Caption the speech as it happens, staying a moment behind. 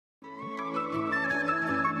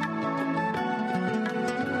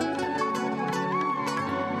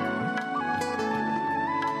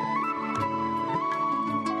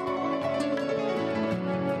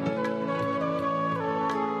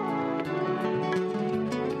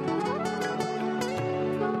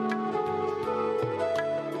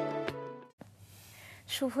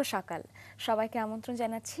শুভ সকাল সবাইকে আমন্ত্রণ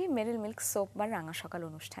জানাচ্ছি মেরিল মিল্ক সোপ বার রাঙা সকাল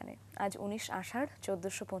অনুষ্ঠানে। আজ 19 আষাঢ়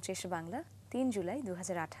 1425 বাংলা 3 জুলাই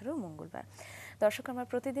 2018 মঙ্গলবার। দর্শক, আমরা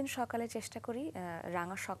প্রতিদিন সকালে চেষ্টা করি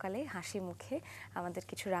রাঙা সকালে হাসি মুখে আমাদের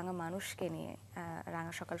কিছু রাঙা মানুষকে নিয়ে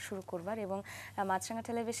রাঙা সকাল শুরু করবার, এবং মাছরাঙা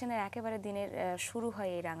টেলিভিশনের একেবারে দিনের শুরু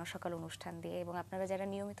হয় এই রাঙা সকাল অনুষ্ঠান দিয়ে। এবং আপনারা যারা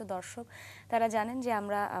নিয়মিত দর্শক তারা জানেন যে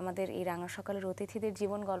আমরা আমাদের এই রাঙা সকালের অতিথিদের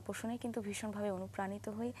জীবন গল্প শুনে কিন্তু ভীষণভাবে অনুপ্রাণিত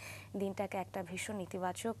হই, দিনটাকে একটা ভীষণ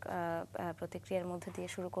ইতিবাচক প্রতিক্রিয়ার মধ্যে দিয়ে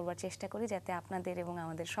শুরু করবার চেষ্টা করি, যাতে আপনাদের এবং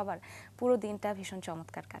আমাদের সবার পুরো দিনটা ভীষণ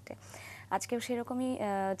চমৎকার কাটে। আজকেও সেরকমই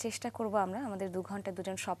চেষ্টা করব আমরা আমাদের 2 ঘন্টা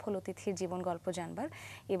দুজন সফল অতিথির জীবন গল্প জানবার,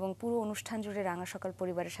 এবং পুরো অনুষ্ঠান জুড়ে রাঙা সকাল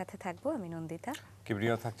পরিবারের সাথে থাকবো আমি নন্দিতা,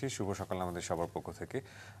 কিবরিয়া থাকছি। শুভ সকাল আমাদের সবার পক্ষ থেকে।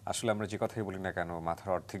 আসলে আমরা যে কথাই বলি না কেন, মাথার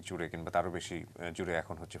অর্ধেক জুড়ে কিংবা তারও বেশি জুড়ে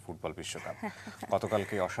এখন হচ্ছে ফুটবল বিশ্বকাপ।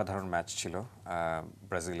 গতকালকে অসাধারণ ম্যাচ ছিল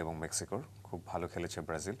ব্রাজিল এবং মেক্সিকোর। খুব ভালো খেলেছে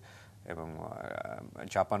ব্রাজিল, এবং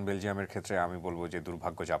জাপান বেলজিয়ামের ক্ষেত্রে আমি বলবো যে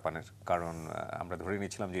দুর্ভাগ্য জাপানের, কারণ আমরা ধরে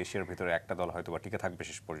নিয়েছিলাম যে এশিয়ার ভিতরে একটা দল হয়তো বা টিকে থাকবে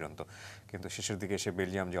শেষ পর্যন্ত, কিন্তু শেষের দিকে এসে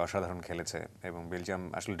বেলজিয়াম যে অসাধারণ খেলেছে, এবং বেলজিয়াম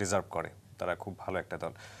আসলে ডিজার্ভ করে, তারা খুব ভালো একটা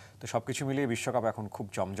দল। তো সব কিছু মিলিয়ে বিশ্বকাপ এখন খুব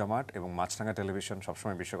জমজমাট, এবং মাছরাঙা টেলিভিশন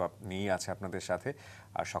সবসময় বিশ্বকাপ নিয়ে আছে আপনাদের সাথে।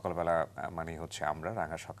 আর সকালবেলা মানে হচ্ছে আমরা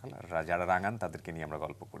রাঙা সকাল, আর যারা রাঙান তাদেরকে নিয়ে আমরা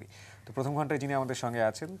গল্প করি। তো প্রথম ঘন্টায় যিনি আমাদের সঙ্গে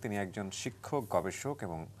আছেন তিনি একজন শিক্ষক, গবেষক,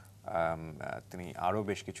 এবং তিনি আরও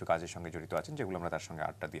বেশ কিছু কাজের সঙ্গে জড়িত আছেন, যেগুলো আমরা তার সঙ্গে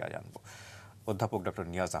আড্ডা দিয়ে জানবো। অধ্যাপক ডক্টর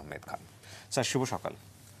নিয়াজ আহমেদ খান। স্যার, শুভ সকাল।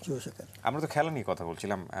 শুভ সকাল। আমরা তো খেলা নিয়ে কথা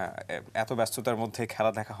বলছিলাম, এত ব্যস্ততার মধ্যে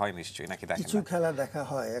খেলা দেখা হয় নিশ্চয়ই, নাকি? কিছু খেলা দেখা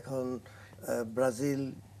হয়। এখন ব্রাজিল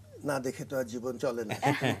না দেখে তো আর জীবন চলে না,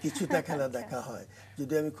 কিছুটা খেলা দেখা হয়,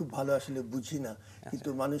 যদি আমি খুব ভালো আসলে বুঝি না, কিন্তু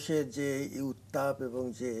মানুষের যে উত্তাপ এবং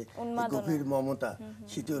যে গভীর মমতা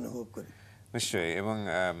সেটি অনুভব করি নিশ্চয়ই। এবং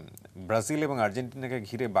ব্রাজিল এবং আর্জেন্টিনাকে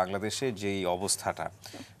ঘিরে বাংলাদেশে যেই অবস্থাটা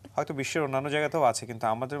হয়তো বিশ্বের অন্যান্য জায়গাতেও আছে, কিন্তু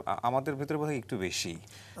আমাদের ভিতরে বোধহয় একটু বেশি,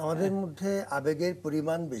 আমাদের মধ্যে আবেগের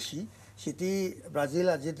পরিমাণ বেশি। সেটি ব্রাজিল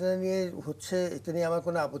আর্জেন্টিনা নিয়ে হচ্ছে, এটা নিয়ে আমার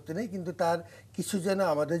কোনো আপত্তি নেই, কিন্তু তার কিছু যেন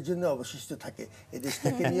আমাদের জন্য অবশিষ্ট থাকে, এই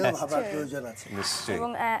দেশটাকে নিয়েও ভাবার প্রয়োজন আছে। এবং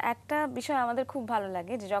একটা বিষয় আমাদের খুব ভালো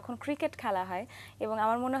লাগে যে যখন ক্রিকেট খেলা হয়, এবং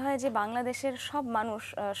আমার মনে হয় যে বাংলাদেশের সব মানুষ,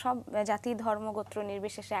 সব জাতি ধর্ম গোত্র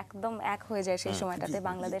নির্বিশেষে একদম এক হয়ে যায় সেই সময়টাতে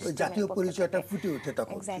বাংলাদেশ জাতীয় পরিচয়টা ফুটে ওঠে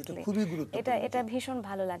তখন, খুবই গুরুত্বপূর্ণ। এটা ভীষণ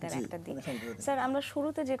ভালো লাগার একটা দিক। স্যার, আমরা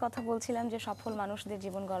শুরুতে যে কথা বলছিলাম যে সফল মানুষদের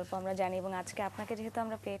জীবন গল্প আমরা জানি, এবং আজকে আপনাকে যেহেতু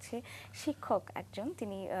আমরা পেয়েছি, শিক্ষক একজন,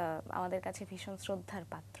 তিনি আমাদের কাছে ভীষণ শ্রদ্ধার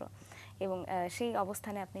পাত্র, এবং সেই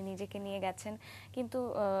অবস্থানে আপনি নিজেকে নিয়ে গেছেন। কিন্তু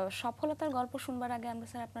সফলতার গল্প শুনবার আগে আমরা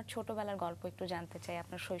স্যার আপনার ছোটবেলার গল্প একটু জানতে চাই।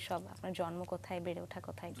 আপনার শৈশব, আপনার জন্ম কোথায়, বেড়ে ওঠা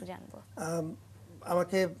কোথায়, একটু জানবো।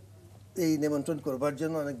 আমাকে এই নিমন্ত্রণ করবার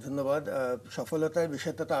জন্য অনেক ধন্যবাদ। সফলতার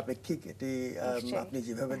বিষয়টা তো আপেক্ষিক, এটি আপনি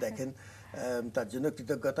যেভাবে দেখেন তার জন্য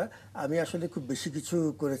কৃতজ্ঞতা। আমি আসলে খুব বেশি কিছু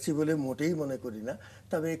করেছি বলে মোটেই মনে করি না,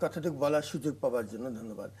 তবে এই কথাটুকু বলার সুযোগ পাওয়ার জন্য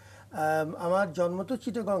ধন্যবাদ। আমার জন্ম তো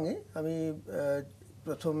চিটাগংয়ে। আমি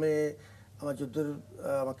প্রথমে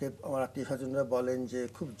আমাকে আমার আত্মীয় স্বজনরা বলেন যে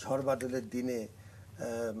খুব ঝড় বাদলের দিনে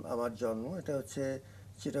আমার জন্ম। এটা হচ্ছে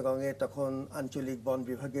চিটাগংয়ে তখন আঞ্চলিক বন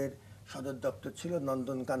বিভাগের সদর দপ্তর ছিল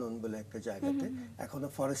নন্দনকানন বলে একটা জায়গাতে, এখনো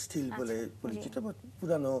ফরেস্ট হিল বলে পরিচিত,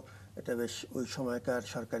 পুরানো, এটা বেশ ওই সময়কার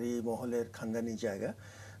সরকারি মহলের খানদানি জায়গা।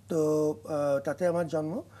 তো তাতে আমার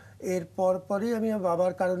জন্ম। এর পরই আমি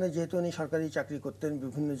বাবার কারণে, যেহেতু উনি সরকারি চাকরি করতেন,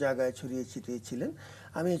 বিভিন্ন জায়গায় ছড়িয়ে ছিটিয়ে ছিলেন,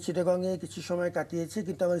 আমি চিটাগংয়ে কিছু সময় কাটিয়েছি,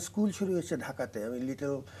 কিন্তু আমার স্কুল শুরু হয়েছে ঢাকাতে। আমি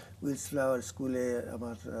লিটল উইলস ফ্লাওয়ার স্কুলে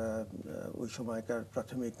আমার ওই সময়কার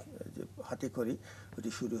প্রাথমিক হাতেখড়ি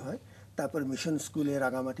ওটি শুরু হয়। তারপর মিশন স্কুলে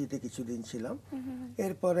রাঙামাটিতে কিছুদিন ছিলাম।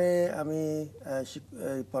 এরপরে আমি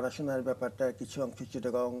পড়াশোনার ব্যাপারটা কিছু অংশ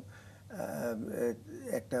চিটাগং,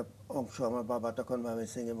 একটা অংশ আমার বাবা তখন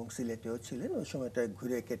ময়মনসিংহ এবং সিলেটেও ছিলেন, ওই সময়টা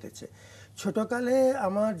ঘুরে কেটেছে। ছোটকালে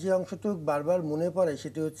আমার যে অংশটুকু বারবার মনে পড়ে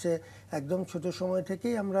সেটি হচ্ছে একদম ছোট সময়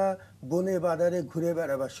থেকেই আমরা বনে বাজারে ঘুরে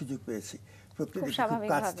বেড়াবার সুযোগ পেয়েছি, প্রকৃতিকে খুব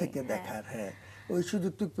কাছ থেকে দেখার। হ্যাঁ, ওই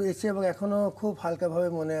সুযোগটুকু পেয়েছি, এবং এখনো খুব হালকাভাবে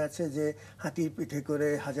মনে আছে যে হাতির পিঠে করে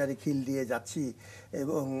হাজারিখিল দিয়ে যাচ্ছি,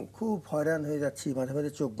 এবং খুব হয়রান হয়ে যাচ্ছি, মাঝে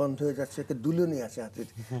মাঝে চোখ বন্ধ হয়ে যাচ্ছে। একটা দুলুনি আছে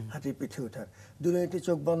হাতির পিঠে ওঠার, দুলুনিতে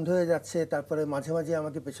চোখ বন্ধ হয়ে যাচ্ছে। তারপরে মাঝে মাঝে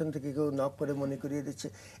আমাকে পেছন থেকে কেউ নক করে মনে করিয়ে দিচ্ছে,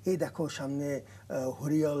 এই দেখো সামনে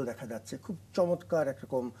হরিয়াল দেখা যাচ্ছে, খুব চমৎকার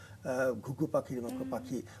একরকম ঘুঘু পাখির মতো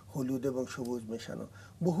পাখি, হলুদ এবং সবুজ মেশানো,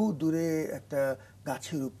 বহু দূরে একটা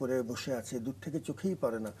গাছের উপরে বসে আছে, দূর থেকে চোখেই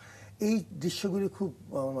পড়ে না। এই দৃশ্যগুলি খুব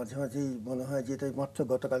মাঝে মাঝেই মনে হয় যে এটা মাত্র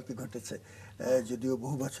গতকালকে ঘটেছে, যদিও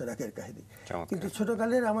বহু বছর আগের কাহিনী। কিন্তু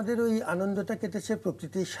ছোটকালের আমাদের ওই আনন্দটা কেটেছে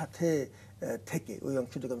প্রকৃতির সাথে থেকে, ওই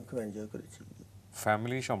অংশটুকু আমি খুব এনজয় করেছি।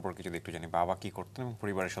 ফ্যামিলি সম্পর্কে যদি একটু জানি, বাবা কি করতেন এবং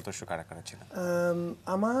পরিবারের সদস্য কারা কারা ছিলেন?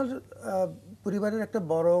 আমার পরিবারের একটা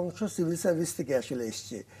বড় অংশ সিভিল সার্ভিস থেকে আসলে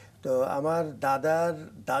এসছে। তো আমার দাদার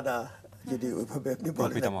দাদা, যদি ওইভাবে আপনি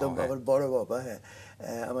বলেন, একদম আমার বড় বাবা, হ্যাঁ,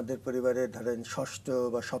 আমাদের পরিবারের ধরেন ষষ্ঠ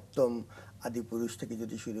বা সপ্তম আদি পুরুষ থেকে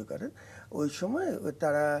যদি শুরু করেন, ওই সময়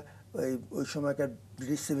তারা ওই সময়কার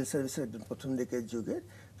ব্রিটিশ সিভিল সার্ভিসের একজন প্রথম দিকের যুগের।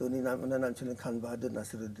 তো ওনার নাম ছিলেন খান বাহাদুর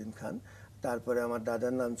নাসিরুদ্দিন খান। তারপরে আমার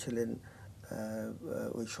দাদার নাম ছিলেন,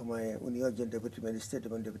 ওই সময়ে উনিও একজন ডেপুটি ম্যাজিস্ট্রেট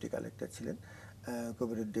এবং ডেপুটি কালেক্টর ছিলেন,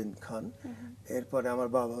 কবিরুদ্দিন খান। এরপরে আমার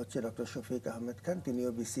বাবা হচ্ছে ডক্টর শফিক আহমেদ খান, তিনিও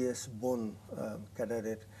বিসিএস বোন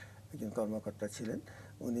ক্যাডারের একজন কর্মকর্তা ছিলেন।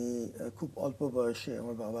 উনি খুব অল্প বয়সে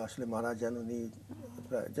আমার বাবা আসলে মারা যান। উনি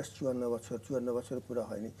প্রায় জাস্ট 54 বছর পুরো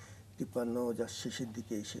হয়নি, 53 জাস্ট শেষের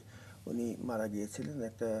দিকে এসে উনি মারা গিয়েছিলেন।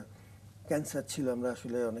 একটা ক্যান্সার ছিল, আমরা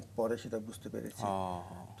আসলে অনেক পরে সেটা বুঝতে পেরেছি।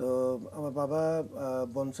 তো আমার বাবা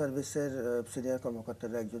বন সার্ভিসের সিনিয়র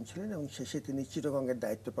কর্মকর্তারা একজন ছিলেন এবং শেষে তিনি চিটাগংয়ের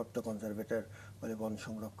দায়িত্বপ্রাপ্ত কনজারভেটর বলে বন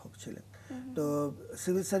সংরক্ষক ছিলেন। তো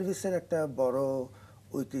সিভিল সার্ভিসের একটা বড়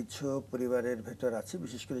ঐতিহ্য পরিবারের ভেতর আছে,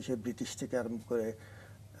 বিশেষ করে সে ব্রিটিশ থেকে আরম্ভ করে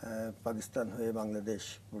পাকিস্তান হয়ে বাংলাদেশ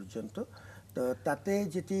পর্যন্ত। তো তাতে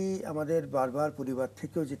যেটি আমাদের বারবার পরিবার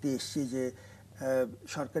থেকেও যেটি এসছে, যে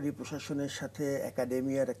সরকারি প্রশাসনের সাথে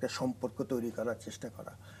একাডেমিয়ার একটা সম্পর্ক তৈরি করার চেষ্টা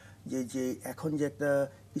করা। যে এখন যে একটা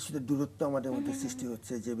কিছুটা দূরত্ব আমাদের মধ্যে সৃষ্টি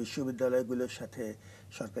হচ্ছে, যে বিশ্ববিদ্যালয়গুলোর সাথে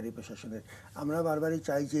সরকারি প্রশাসনের, আমরা বারবারই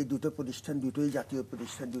চাই যে দুটো প্রতিষ্ঠান, দুটোই জাতীয়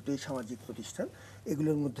প্রতিষ্ঠান, দুটোই সামাজিক প্রতিষ্ঠান,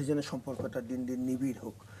 এগুলোর মধ্যে যেন সম্পর্কটা দিন দিন নিবিড়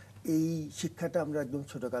হোক। এই শিক্ষাটা আমরা একদম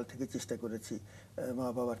ছোটকাল থেকে চেষ্টা করেছি মা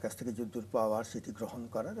বাবার কাছ থেকে যদ্দূর পাওয়ার সেটি গ্রহণ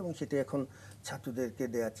করার, এবং সেটি এখন ছাত্রদেরকে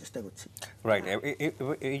দেওয়ার চেষ্টা করছি। রাইট,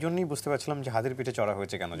 এই জন্যই বুঝতে পারছিলাম যে হাতের পিঠে চড়া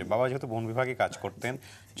হয়েছে কেন, যে বাবা যেহেতু বন বিভাগে কাজ করতেন,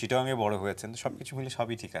 চিটাগাংয়ে বড় হয়েছেন, সব কিছু মিলে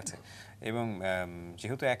সবই ঠিক আছে। এবং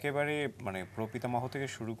যেহেতু একেবারে মানে প্রপিতামহ থেকে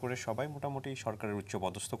শুরু করে সবাই মোটামুটি সরকারের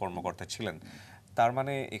উচ্চপদস্থ কর্মকর্তা ছিলেন, তার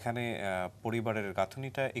মানে এখানে পরিবারের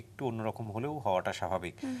গাঁথনিটা একটু অন্যরকম হলেও হওয়াটা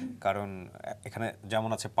স্বাভাবিক। কারণ এখানে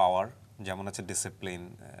যেমন আছে পাওয়ার, যেমন আছে ডিসিপ্লিন,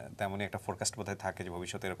 তেমনই একটা ফোরকাস্ট বোধহয় থাকে যে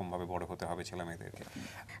ভবিষ্যতে এরকমভাবে বড় হতে হবে ছেলে মেয়েদেরকে।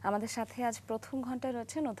 আমাদের সাথে আজ প্রথম ঘন্টায়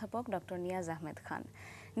রয়েছেন অধ্যাপক ডক্টর নিয়াজ আহমেদ খান।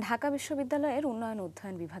 ঢাকা বিশ্ববিদ্যালয়ের উন্নয়ন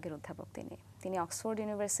অধ্যয়ন বিভাগের অধ্যাপক তিনি অক্সফোর্ড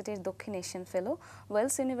ইউনিভার্সিটির দক্ষিণ এশিয়ান ফেলো,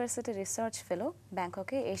 ওয়েলস ইউনিভার্সিটির রিসার্চ ফেলো,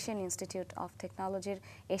 ব্যাংককে এশিয়ান ইনস্টিটিউট অফ টেকনোলজির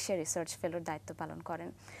এশিয়া রিসার্চ ফেলোর দায়িত্ব পালন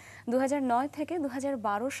করেন। 2009 থেকে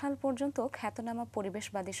 2012 সাল পর্যন্ত খ্যাতনামা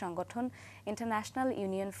পরিবেশবাদী সংগঠন international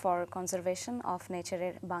union for conservation of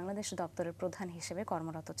নেচারের বাংলাদেশ দপ্তরের প্রধান হিসেবে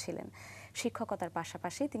কর্মরত ছিলেন। শিক্ষকতার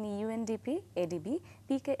পাশাপাশি তিনি ইউএনডিপি, এডিবি,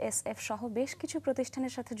 পিকেএসএফ সহ বেশ কিছু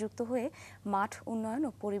প্রতিষ্ঠানের সাথে যুক্ত হয়ে মাঠ উন্নয়ন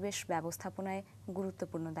ও পরিবেশ ব্যবস্থাপনায়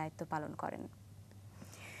গুরুত্বপূর্ণ দায়িত্ব পালন করেন।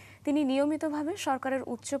 তিনি নিয়মিতভাবে সরকারের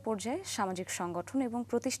উচ্চ পর্যায়ে সামাজিক সংগঠন এবং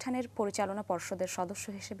প্রতিষ্ঠানের পরিচালনা পর্ষদের সদস্য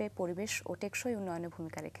হিসেবে পরিবেশ ও টেকসই উন্নয়নে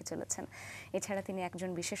ভূমিকা রেখে চলেছেন। এছাড়া তিনি একজন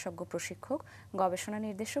বিশেষজ্ঞ প্রশিক্ষক, গবেষণা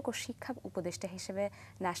নির্দেশক ও শিক্ষা উপদেষ্টা হিসেবে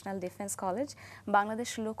ন্যাশনাল ডিফেন্স কলেজ, বাংলাদেশ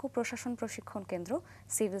লোক প্রশাসন প্রশিক্ষণ কেন্দ্র,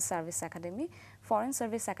 civil service academy, foreign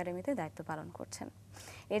service একাডেমিতে দায়িত্ব পালন করছেন।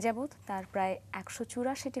 এ যাবৎ তার প্রায়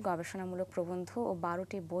 184টি গবেষণামূলক প্রবন্ধ ও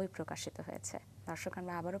 12টি বই প্রকাশিত হয়েছে। দর্শক,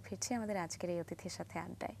 আমরা আবারও ফিরছি আমাদের আজকের এই অতিথির সাথে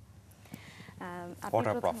আড্ডায়।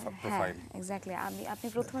 আপনি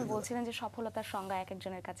প্রথমে বলছিলেন যে সফলতার সংজ্ঞা এক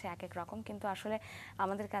একজনের কাছে এক এক রকম, কিন্তু আসলে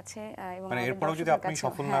আমাদের কাছে এবং এরপরও যদি আপনি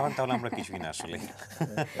সফল না হন তাহলে আমরা কিছুই না আসলে।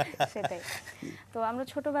 সেটাই। তো আমরা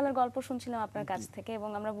ছোটবেলার গল্প শুনছিলাম আপনার কাছ থেকে এবং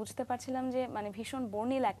আমরা বুঝতে পারছিলাম যে মানে ভীষণ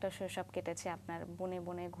বর্ণিল একটা শৈশব কেটেছে আপনার, বনে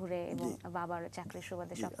বনে ঘুরে এবং বাবার চাকরির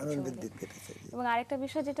সুবাদে সবকিছু মিলে। এবং আরেকটা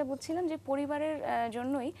বিষয় যেটা বুঝছিলাম যে পরিবারের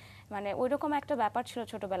জন্যই মানে ওইরকম একটা ব্যাপার ছিল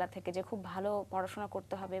ছোটবেলা থেকে যে খুব ভালো পড়াশোনা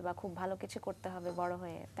করতে হবে বা খুব ভালো কিছু করতে হবে বড়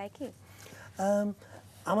হয়ে, তাই কি?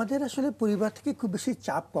 আমাদের আসলে পরিবার থেকে খুব বেশি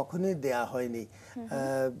চাপ কখনোই দেয়া হয়নি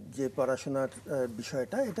যে পড়াশোনার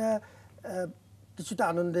বিষয়টা। এটা কিছুটা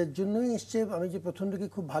আনন্দের জন্যই এসছে। আমি যে প্রথম দিকে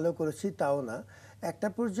খুব ভালো করেছি তাও না। একটা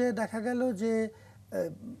পর্যায়ে দেখা গেল যে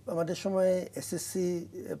আমাদের সময় এসএসসি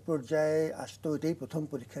পর্যায়ে আসতো, এটাই প্রথম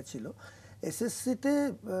পরীক্ষা ছিল। এসএসসিতে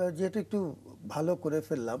যেহেতু একটু ভালো করে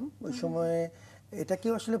ফেললাম ওই সময়ে, এটা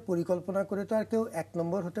কেউ আসলে পরিকল্পনা করে তো আর কেউ 1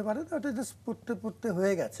 নম্বর হতে পারে না, ওটা জাস্ট পড়তে পড়তে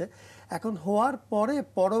হয়ে গেছে। এখন হওয়ার পরে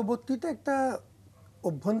পরবর্তীতে একটা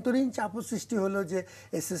অভ্যন্তরীণ চাপও সৃষ্টি হলো যে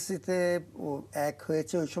এসএসসিতে 1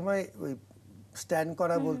 হয়েছে, ওই সময় ওই স্ট্যান্ড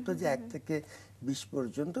করা বলতো যে 1 থেকে 20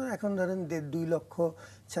 পর্যন্ত। এখন ধরেন 1.5-2 লক্ষ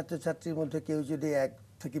ছাত্রছাত্রীর মধ্যে কেউ যদি 1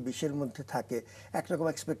 থেকে 20-এর মধ্যে থাকে, একরকম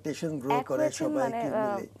এক্সপেকটেশন গ্রো করে সবাইকে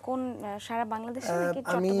মিলে। কোন সারা বাংলাদেশে নাকি?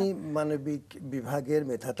 আমি মানবিক বিভাগের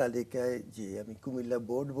মেধা তালিকায়, যে আমি কুমিল্লা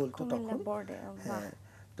বোর্ড বলতো তখন, হ্যাঁ।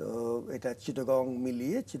 তো এটা চিটাগং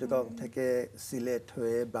মিলিয়ে, চিটাগং থেকে সিলেট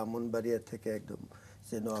হয়ে, ব্রাহ্মণবাড়িয়া থেকে একদম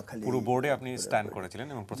যে নোয়াখালী পুরো বোর্ডে আপনি স্ট্যান্ড করেছিলেন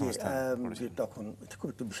এবং প্রথম স্থান করেছিলেন। তখন এটা খুব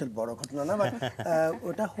একটা বিশাল বড় ঘটনা না, বাট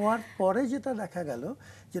ওটা হওয়ার পরে যেটা দেখা গেল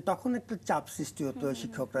যে তখন একটা চাপ সৃষ্টি হতো,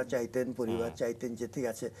 শিক্ষকরা চাইতেন, পরিবার চাইতেন যে ঠিক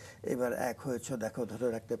আছে এবার এক হয়েছে, দেখো ধরে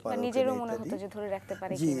রাখতে পারো, নিজেরও মনে হতো যে ধরে রাখতে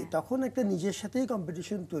পারে জি, তখন একটা নিজের সাথেই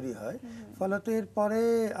কম্পিটিশন তৈরি হয়। ফলত এরপরে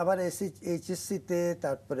আবার এইচএসসিতে,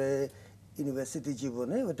 তারপরে ইউনিভার্সিটি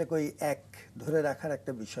জীবনে ওটাকে ওই এক ধরে রাখার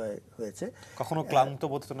একটা বিষয় হয়েছে। কখনো ক্লান্ত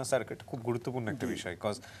বোধ হতো না স্যার? এটা খুব গুরুত্বপূর্ণ একটা বিষয়,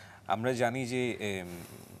 কজ আমরা জানি যে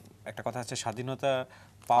একটা কথা আছে, স্বাধীনতা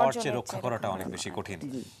পাওয়ার চেয়ে রক্ষা করাটা অনেক বেশি কঠিন,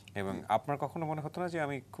 এবং আপনার কখনো মনে হতো না যে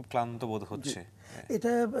আমি খুব ক্লান্ত বোধ হচ্ছে?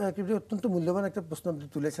 এটা অত্যন্ত মূল্যবান একটা প্রশ্ন আপনি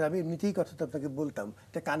তুলেছেন। আমি এমনিতেই কথাটা আপনাকে বলতাম,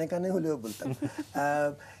 এটা কানে কানে হলেও বলতাম।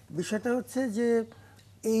 বিষয়টা হচ্ছে যে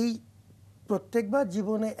এই প্রত্যেকবার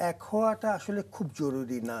জীবনে এক হওয়াটা আসলে খুব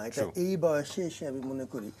জরুরি না, এটা এই বয়সে এসে আমি মনে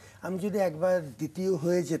করি। আমি যদি একবার দ্বিতীয়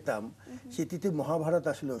হয়ে যেতাম, সেটিতে মহাভারত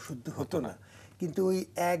আসলে অশুদ্ধ হতো না। কিন্তু ওই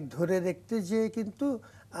এক ধরে রাখতে যেয়ে কিন্তু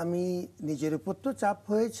আমি নিজের উপর তো চাপ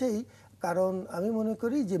হয়েছেই, কারণ আমি মনে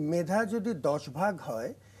করি যে মেধা যদি 10 ভাগ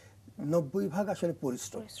হয়, 90 ভাগ আসলে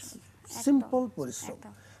পরিশ্রম, সিম্পল পরিশ্রম।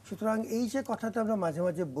 সুতরাং এই যে কথাটা আমরা মাঝে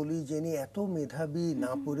মাঝে বলি যে ইনি এত মেধাবী,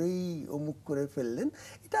 না পড়েই অমুক করে ফেললেন,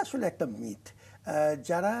 এটা আসলে একটা মিথ।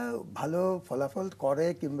 যারা ভালো ফলাফল করে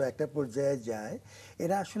কিংবা একটা পর্যায়ে যায়,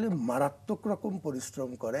 এরা আসলে মারাত্মক রকম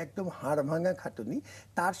পরিশ্রম করে, একদম হাড় ভাঙা খাটুনি।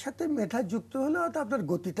 তার সাথে মেধা যুক্ত হলে হয়তো আপনার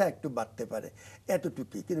গতিটা একটু বাড়তে পারে,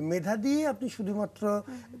 এতটুকুই। কিন্তু মেধা দিয়ে আপনি শুধুমাত্র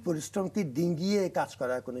পরিশ্রমকে ডিঙ্গিয়ে কাজ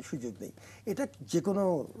করার কোনো সুযোগ নেই। এটা যে কোনো,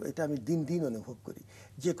 এটা আমি দিন দিন অনুভব করি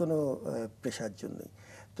যে কোনো পেশার জন্যই।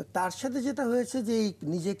 তো তার সাথে যেটা হয়েছে যে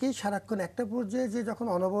নিজেকেই সারাক্ষণ একটা পর্যায়ে যে যখন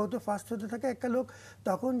অনবরত ফার্স্ট হতে থাকে একটা লোক,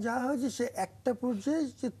 তখন যা হয় যে সে একটা পর্যায়ে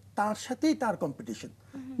যে তার সাথেই তার কম্পিটিশন,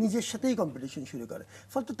 নিজের সাথেই কম্পিটিশন শুরু করে।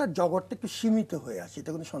 ফলত তার জগৎটা একটু সীমিত হয়ে আসে,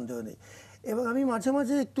 এটা কোনো সন্দেহ নেই। এবং আমি মাঝে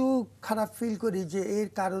মাঝে একটু খারাপ ফিল করি যে এর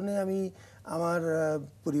কারণে আমি আমার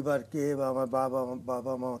পরিবারকে বা আমার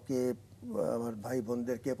বাবা মাকে, আমার ভাই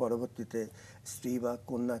বোনদেরকে, পরবর্তীতে স্ত্রী বা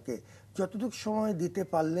কন্যাকে যতটুকু সময় দিতে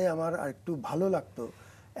পারলে আমার আর একটু ভালো লাগতো।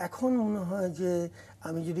 এখন মনে হয় যে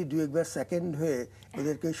আমি যদি 2-1 সেকেন্ড হয়ে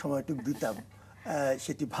ওদেরকে সময়টুকু দিতাম,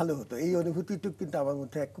 সেটি ভালো হতো। এই অনুভূতিটুকু কিন্তু আমার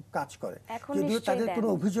মধ্যে খুব কাজ করে, যদিও তাদের কোনো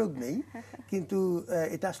অভিযোগ নেই, কিন্তু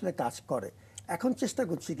এটা আসলে কাজ করে। এখন চেষ্টা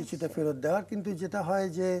করছি কিছুটা ফেরত দেওয়ার, কিন্তু যেটা হয়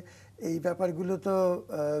যে এই ব্যাপারগুলো তো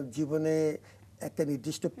জীবনে একটা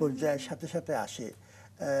নির্দিষ্ট পর্যায়ের সাথে সাথে আসে।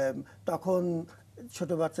 তখন ছোট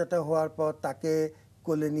বাচ্চাটা হওয়ার পর তাকে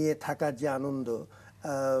কোলে নিয়ে থাকার যে আনন্দ,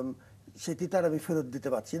 সেটি তার আমি ফেরত দিতে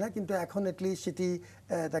পারছি না। কিন্তু এখন অ্যাটলিস্ট সেটি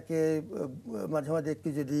তাকে মাঝে মাঝে একটু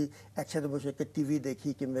যদি একসাথে বসে একটা টিভি দেখি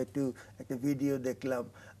কিংবা একটু একটা ভিডিও দেখলাম,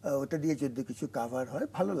 ওটা দিয়ে যদি কিছু কাভার হয়,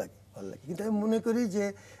 ভালো লাগে। কিন্তু আমি মনে করি যে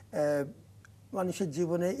মানুষের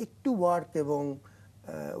জীবনে একটু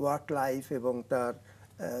ওয়ার্ক লাইফ এবং তার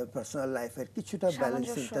পার্সোনাল লাইফের কিছুটা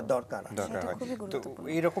ব্যালেন্সিংটা দরকার আছে। তো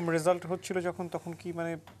এইরকম রেজাল্ট হচ্ছিল যখন, তখন কি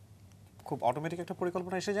মানে খুব অটোমেটিক একটা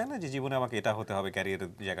পরিকল্পনা এসে যায় না যে জীবনে আমাকে এটা হতে হবে,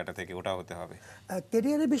 ক্যারিয়ারের জায়গাটা থেকে ওটা হতে হবে?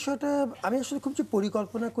 ক্যারিয়ারের বিষয়টা আমি আসলে খুব যে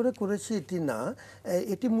পরিকল্পনা করেছি এটি না।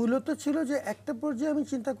 এটি মূলত ছিল যে একটা পর্যায়ে আমি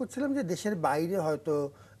চিন্তা করছিলাম যে দেশের বাইরে হয়তো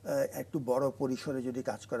একটু বড় পরিসরে যদি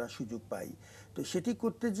কাজ করার সুযোগ পাই, তো সেটি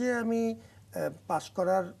করতে যেয়ে আমি পাশ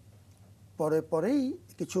করার পরেই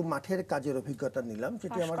কিছু মাঠের কাজের অভিজ্ঞতা নিলাম,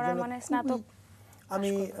 যেটি আমার জন্য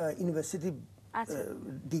আমি ইউনিভার্সিটি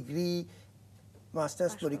ডিগ্রি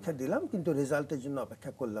মাস্টার্স পরীক্ষা দিলাম, কিন্তু রেজাল্টের জন্য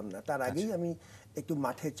অপেক্ষা করলাম না। তার আগেই আমি একটু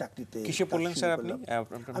মাঠের চাকরিতে। কিসে পড়লেন স্যার আপনি?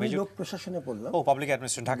 আমি লোক প্রশাসনে পড়লাম। ও, পাবলিক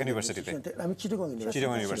অ্যাডমিনিস্ট্রেশন, ঢাকা ইউনিভার্সিটিতে। আমি চিটাগং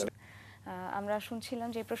ইউনিভার্সিটি। আমরা শুনছিলাম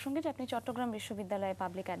যে প্রসঙ্গে যে আপনি চট্টগ্রাম বিশ্ববিদ্যালয়ে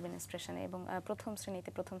পাবলিক অ্যাডমিনিস্ট্রেশনে এবং প্রথম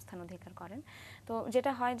শ্রেণীতে প্রথম স্থান অধিকার করেন। তো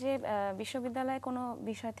যেটা হয় যে বিশ্ববিদ্যালয়ে কোনো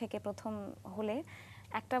বিষয় থেকে প্রথম হলে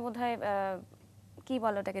একটা বোধহয় কি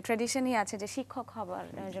বলে ওটাকে, ট্র্যাডিশনই আছে যে শিক্ষক হবার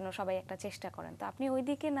জন্য সবাই একটা চেষ্টা করেন। তো আপনি ওই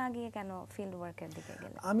দিকে না গিয়ে কেন ফিল্ড ওয়ার্কের দিকে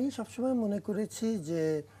গেলেন? আমি সবসময় মনে করেছি যে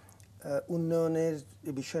উন্নয়নের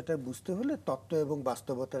বিষয়টা বুঝতে হলে তত্ত্ব এবং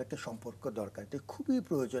বাস্তবতার একটা সম্পর্ক দরকার, এটা খুবই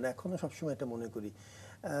প্রয়োজন। এখনও সবসময় এটা মনে করি।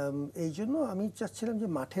 এই জন্য আমি চাচ্ছিলাম যে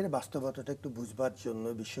মাঠের বাস্তবতাটা একটু বুঝবার জন্য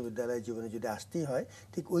বিশ্ববিদ্যালয় জীবনে যদি আসতেই হয়,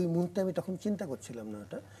 ঠিক ওই মুহূর্তে আমি তখন চিন্তা করছিলাম না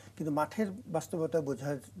ওটা, কিন্তু মাঠের বাস্তবতা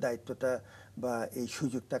বোঝার দায়িত্বটা বা এই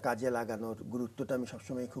সুযোগটা কাজে লাগানোর গুরুত্বটা আমি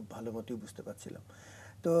সবসময় খুব ভালো মতোই বুঝতে পারছিলাম।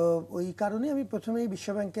 তো ওই কারণে আমি প্রথমেই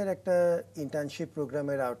বিশ্বব্যাংকের একটা ইন্টার্নশিপ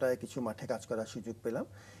প্রোগ্রামের আওতায় কিছু মাঠে কাজ করার সুযোগ পেলাম।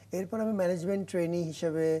 এরপর আমি ম্যানেজমেন্ট ট্রেনি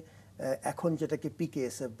হিসেবে, এখন যেটাকে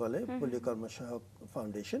পিকেএসএফ বলে, পল্লী কর্মসহায়ক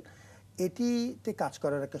ফাউন্ডেশন, এটিতে কাজ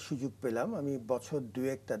করার একটা সুযোগ পেলাম। আমি বছর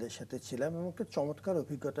 2 তাদের সাথে ছিলাম এবং একটা চমৎকার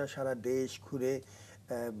অভিজ্ঞতা, সারা দেশ ঘুরে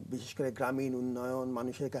বিশেষ করে গ্রামীণ উন্নয়ন,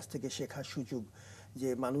 মানুষের কাছ থেকে শেখার সুযোগ, যে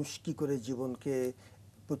মানুষ কি করে জীবনকে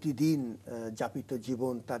প্রতিদিন যাপিত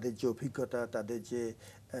জীবন, তাদের যে অভিজ্ঞতা, তাদের যে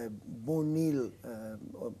বর্ণিল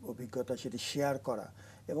অভিজ্ঞতা, সেটি শেয়ার করা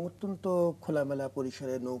এবং অত্যন্ত খোলামেলা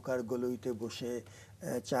পরিসরে নৌকার গলইতে বসে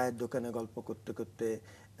চায়ের দোকানে গল্প করতে করতে,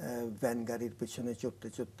 ভ্যান গাড়ির পেছনে চড়তে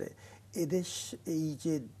চড়তে এদেশ এই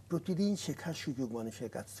যে প্রতিদিন শেখার সুযোগ মানুষের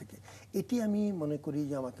কাছ থেকে, এটি আমি মনে করি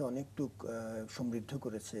যে আমাকে অনেকটুক সমৃদ্ধ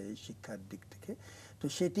করেছে এই শিক্ষার দিক থেকে। তো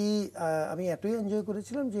সেটি আমি এতই এনজয়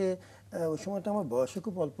করেছিলাম যে ওই সময়টা আমার বয়সও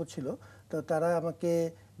খুব অল্প ছিল। তো তারা আমাকে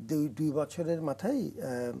 2 বছরের মাথায়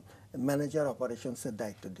ম্যানেজার অপারেশনসের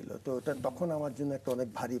দায়িত্ব দিল। তো ওটা তখন আমার জন্য একটা অনেক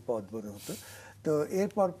ভারী পদ মনে হতো। তো এর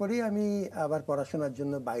পরপরই আমি আবার পড়াশোনার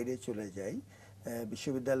জন্য বাইরে চলে যাই,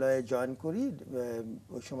 বিশ্ববিদ্যালয়ে জয়েন করি।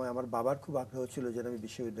 ওই সময় আমার বাবার খুব আগ্রহ ছিল যে আমি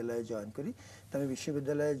বিশ্ববিদ্যালয়ে জয়েন করি। তো আমি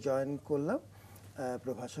বিশ্ববিদ্যালয়ে জয়েন করলাম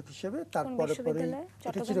প্রভাষক হিসেবে। তারপরে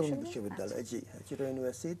চিটাগং বিশ্ববিদ্যালয়, জি হ্যাঁ, চিটাগং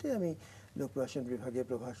ইউনিভার্সিটিতে আমি লোক প্রশাসন বিভাগে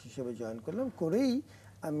প্রভাষক হিসেবে জয়েন করলাম। করেই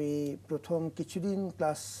আমি প্রথম কিছুদিন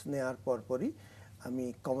ক্লাস নেওয়ার পরপরই আমি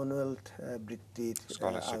কমনওয়েলথ বৃত্তির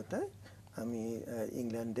আওতায় আমি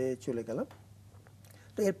ইংল্যান্ডে চলে গেলাম।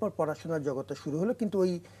 তো এরপর পড়াশোনার জগৎটা শুরু হলো। কিন্তু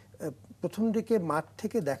ওই প্রথম দিকে মাঠ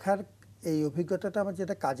থেকে দেখার এই অভিজ্ঞতাটা আমার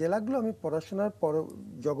যেটা কাজে লাগলো, আমি পড়াশোনার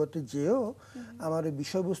জগতে যেও আমার ওই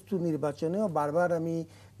বিষয়বস্তু নির্বাচনেও বারবার আমি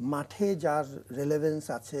মাঠে যার রেলেভেন্স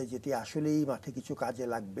আছে, যেটি আসলেই মাঠে কিছু কাজে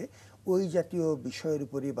লাগবে, ওই জাতীয় বিষয়ের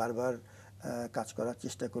উপরই বারবার কাজ করার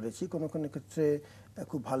চেষ্টা করেছি। কোনো কোনো ক্ষেত্রে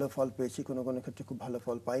খুব ভালো ফল পেয়েছি, কোনো কোনো ক্ষেত্রে খুব ভালো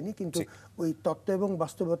ফল পাইনি, কিন্তু ওই তত্ত্ব এবং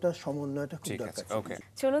বাস্তবতার সমন্বয়টা খুব দরকার।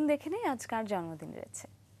 চলুন দেখে নেই আজ কার জন্মদিন রয়েছে।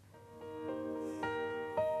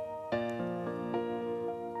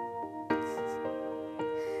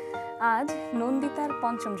 আজ নন্দিতার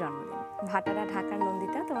 5ম জন্মদিন। ভাটারা, ঢাকার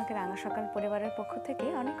নন্দিতা, তোমাকে রাঙা সকাল পরিবারের পক্ষ থেকে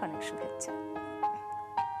অনেক অনেক শুভেচ্ছা।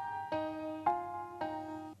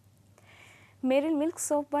 মেরিল মিল্ক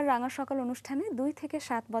সোপ বা রাঙা সকাল অনুষ্ঠানে 2 থেকে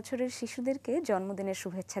 7 বছরের শিশুদেরকে জন্মদিনের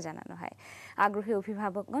শুভেচ্ছা জানানো হয়। আগ্রহী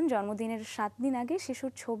অভিভাবকগণ জন্মদিনের 7 দিন আগে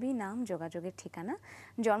শিশুর ছবি, নাম, যোগাযোগের ঠিকানা,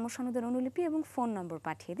 জন্ম সনদের অনুলিপি এবং ফোন নম্বর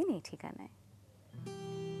পাঠিয়ে দিন এই ঠিকানায়।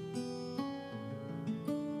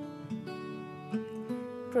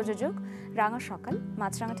 প্রযোজক রাঙা সকাল,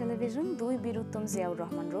 মাছরাঙা টেলিভিশন, 2 বীর উত্তম জিয়াউর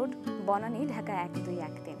রহমান রোড, বনানী, ঢাকা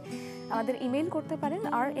 1213। আমাদের ইমেল করতে পারেন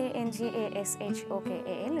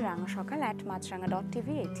RANGASHOKAL rangasokal@maasranga.tv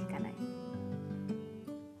এই ঠিকানায়।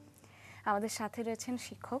 আমাদের সাথে রয়েছেন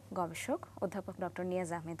শিক্ষক, গবেষক, অধ্যাপক ডক্টর নিয়াজ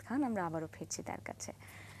আহমেদ খান। আমরা আবারও ফিরছি তার কাছে।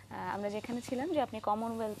 আমরা যেখানে ছিলাম যে আপনি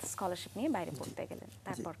কমনওয়েলথ স্কলারশিপ নিয়ে বাইরে পড়তে গেলেন,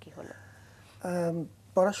 তারপর কি হলো?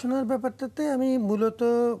 পড়াশোনার ব্যাপারটাতে আমি মূলত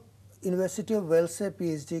ইউনিভার্সিটি অফ ওয়েলসে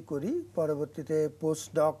পিএইচডি করি। পরবর্তীতে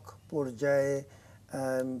পোস্টডক পর্যায়ে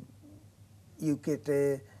ইউকেতে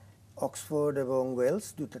অক্সফোর্ড এবং ওয়েলস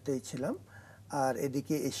দুটাতেই ছিলাম। আর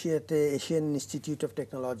এদিকে এশিয়াতে Asian institute of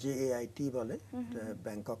technology, AIT বলে,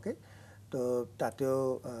 ব্যাংককে, তো তাতেও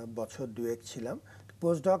বছর 2 ছিলাম।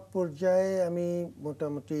 পোস্টডক পর্যায়ে আমি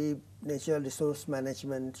মোটামুটি ন্যাচারাল রিসোর্স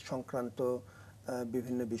ম্যানেজমেন্ট সংক্রান্ত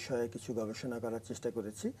বিভিন্ন বিষয়ে কিছু গবেষণা করার চেষ্টা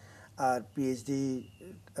করেছি। আর পিএইচডি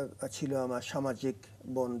ছিল আমার সামাজিক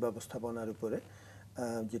বন ব্যবস্থাপনার উপরে,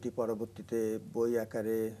 যেটি পরবর্তীতে বই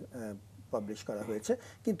আকারে পাবলিশ করা হয়েছে।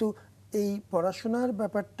 কিন্তু এই পড়াশোনার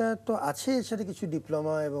ব্যাপারটা তো আছে, এর সাথে কিছু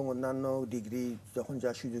ডিপ্লোমা এবং অন্যান্য ডিগ্রি যখন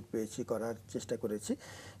যা সুযোগ পেয়েছি করার চেষ্টা করেছি।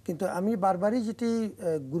 কিন্তু আমি বারবারই যেটি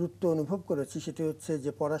গুরুত্ব অনুভব করেছি সেটি হচ্ছে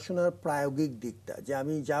যে পড়াশোনার প্রায়োগিক দিকটা, যে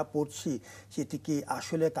আমি যা পড়ছি সেটি কি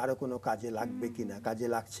আসলে কারো কোনো কাজে লাগবে কিনা, কাজে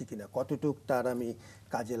লাগছে কিনা, কতটুক তার আমি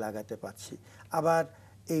কাজে লাগাতে পারছি। আবার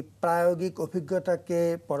এই প্রায়োগিক অভিজ্ঞতাকে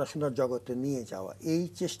পড়াশোনার জগতে নিয়ে যাওয়া, এই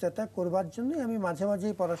চেষ্টাটা করবার জন্যই আমি মাঝে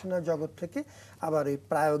মাঝেই পড়াশোনার জগৎ থেকে আবার এই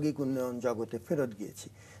প্রায়োগিক উন্নয়ন জগতে ফেরত গিয়েছি।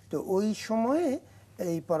 তো ওই সময়ে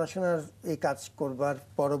এই পড়াশোনার এই কাজ করবার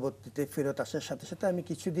পরবর্তীতে ফেরত আসার সাথে সাথে আমি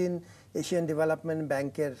কিছুদিন এশিয়ান ডেভেলপমেন্ট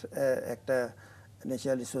ব্যাংকের একটা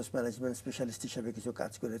ন্যাচারাল রিসোর্স ম্যানেজমেন্ট স্পেশালিস্ট হিসেবে কিছু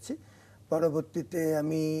কাজ করেছি। পরবর্তীতে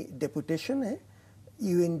আমি ডেপুটেশনে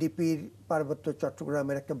ইউএনডিপির পার্বত্য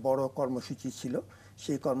চট্টগ্রামের একটা বড় কর্মসূচি ছিল,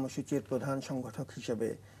 সেই কর্মসূচির প্রধান সংগঠক হিসেবে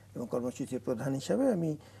এবং কর্মসূচির প্রধান হিসেবে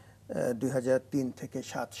আমি 2003 থেকে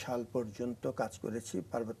 7 সাল পর্যন্ত কাজ করেছি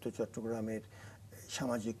পার্বত্য চট্টগ্রামের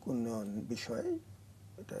সামাজিক উন্নয়ন বিষয়ে।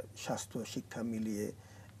 এটা স্বাস্থ্য, শিক্ষা মিলিয়ে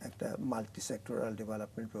একটা মাল্টি সেক্টরাল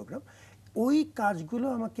ডেভেলপমেন্ট প্রোগ্রাম। ওই কাজগুলো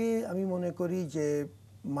আমাকে, আমি মনে করি যে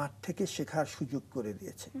মাঠ থেকে শেখার সুযোগ করে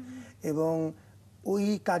দিয়েছে এবং ওই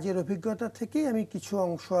কাজের অভিজ্ঞতা থেকে আমি কিছু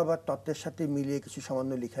অংশ আবার তত্ত্বের সাথে মিলিয়ে কিছু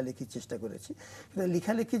সামান্য লেখালেখির চেষ্টা করেছি।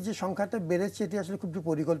 লেখালেখির যে সংখ্যাটা বেড়েছে এটি আসলে খুব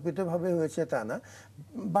পরিকল্পিতভাবে হয়েছে তা না,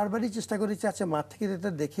 বারবারই চেষ্টা করেছি আচ্ছা মাঠ থেকে যেটা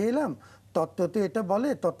দেখে এলাম তত্ত্বতে এটা বলে,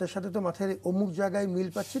 তত্ত্বের সাথে তো মাথায় অমুক জায়গায় মিল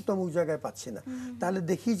পাচ্ছি, তমুক জায়গায় পাচ্ছি না, তাহলে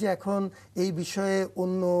দেখি যে এখন এই বিষয়ে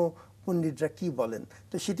অন্য পণ্ডিতরা কি বলেন।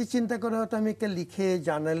 তো সেটি চিন্তা করে হয়তো আমি একটা লিখে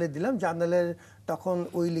জার্নালে দিলাম, জার্নালের তখন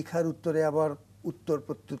ওই লেখার উত্তরে আবার উত্তর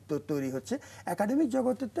প্রত্যুত্তর তৈরি হচ্ছে। একাডেমিক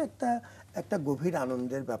জগতে তো একটা গভীর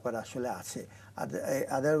আনন্দের ব্যাপার আসলে আছে।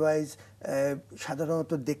 আদারওয়াইজ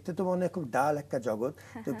সাধারণত দেখতে তো মনে হয় খুব ডাল একটা জগৎ।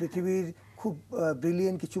 তো পৃথিবীর খুব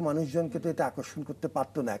ব্রিলিয়েন্ট কিছু মানুষজনকে তো এটা আকর্ষণ করতে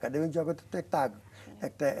পারতো না। একাডেমিক জগতে তো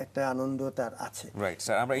একটা আনন্দ তার আছে। রাইট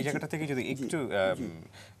স্যার, আমরা এই জায়গাটা থেকে যদি একটু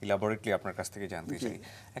ইলাবোরেটলি আপনার কাছ থেকে জানতে চাই,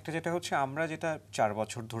 একটা যেটা হচ্ছে আমরা যেটা 4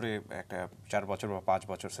 বছর ধরে, একটা 4 বছর বা 5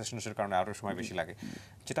 বছর সেশনের কারণে আরও সময় বেশি লাগে,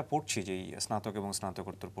 যেটা পড়ছি যে স্নাতক এবং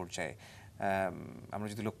স্নাতকোত্তর পর্যায়ে, আমরা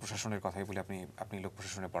যদি লোক প্রশাসনের কথাই বলি, আপনি লোক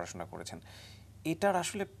প্রশাসনে পড়াশোনা করেছেন, এটার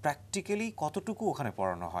আসলে প্র্যাকটিক্যালি কতটুকু ওখানে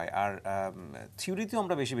পড়ানো হয়? আর থিওরিতেও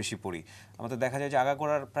আমরা বেশি বেশি পড়ি, আমাদের দেখা যায় যে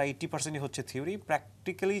আগাগোড়ার প্রায় 80% হচ্ছে থিওরি,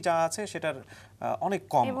 প্র্যাকটিক্যালি যা আছে সেটার অনেক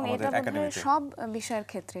কম আমাদের একাডেমিতে। সব বিষয়ের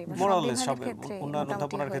ক্ষেত্রে, মোরালেস সব উন্নয়ন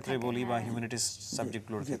অধ্যাপনার ক্ষেত্রে বলি বা হিউম্যানিটিস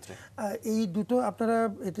সাবজেক্টগুলোর ক্ষেত্রে। এই দুটো আপনারা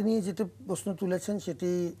এটা নিয়ে যেটা প্রশ্ন তুলেছেন সেটি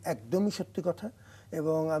একদমই সত্যি কথা,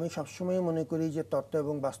 এবং আমি সবসময় মনে করি যে তত্ত্ব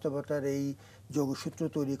এবং বাস্তবতার এই যোগসূত্র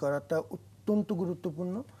তৈরি করাটা অত্যন্ত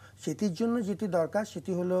গুরুত্বপূর্ণ। সেটির জন্য যেটি দরকার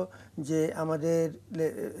সেটি হলো যে আমাদের,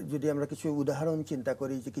 যদি আমরা কিছু উদাহরণ চিন্তা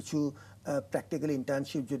করি, যে কিছু প্র্যাকটিক্যাল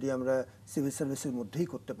ইন্টার্নশিপ যদি আমরা সিভিল সার্ভিসের মধ্যেই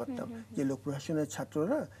করতে পারতাম, যে লোক প্রশাসনের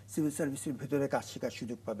ছাত্ররা সিভিল সার্ভিসের ভিতরে কাজ শেখার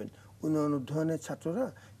সুযোগ পাবেন, উন্নয়ন অধ্যয়নের ছাত্ররা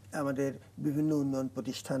আমাদের বিভিন্ন উন্নয়ন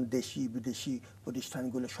প্রতিষ্ঠান, দেশি বিদেশি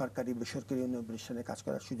প্রতিষ্ঠানগুলো, সরকারি বেসরকারি উন্নয়ন প্রতিষ্ঠানে কাজ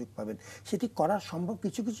করার সুযোগ পাবেন। সেটি করা সম্ভব,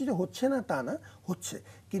 কিছু কিছু যে হচ্ছে না তা না, হচ্ছে,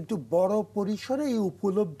 কিন্তু বড় পরিসরে এই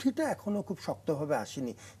উপলব্ধিটা এখনও খুব শক্তভাবে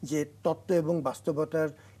আসেনি যে তত্ত্ব এবং বাস্তবতার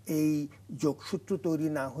এই যোগসূত্র তৈরি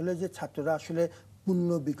না হলে যে ছাত্ররা আসলে পূর্ণ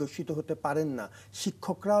বিকশিত হতে পারেন না।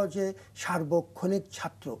 শিক্ষকরাও যে সার্বক্ষণিক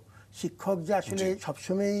ছাত্র, শিক্ষক যে আসলে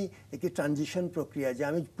সবসময়ই একটি ট্রানজিশন প্রক্রিয়া, যে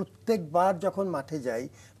আমি প্রত্যেকবার যখন মাঠে যাই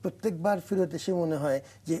প্রত্যেকবার ফেরত এসে মনে হয়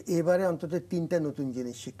যে এবারে অন্তত 3টা নতুন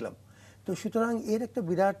জিনিস শিখলাম। তো সুতরাং এর একটা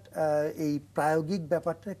বিরাট এই প্রায়োগিক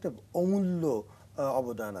ব্যাপারটা একটা অমূল্য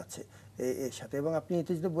অবদান আছে এর সাথে। এবং আপনি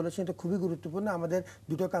এটা যেটা বলেছেন এটা খুবই গুরুত্বপূর্ণ। আমাদের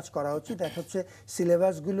দুটো কাজ করা উচিত, এক হচ্ছে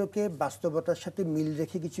সিলেবাসগুলোকে বাস্তবতার সাথে মিল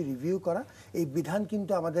রেখে কিছু রিভিউ করা। এই বিধান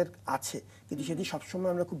কিন্তু আমাদের আছে, কিন্তু সেটি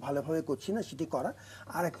সবসময় আমরা খুব ভালোভাবে করছি না, সেটি করা।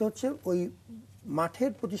 আর একটা হচ্ছে ওই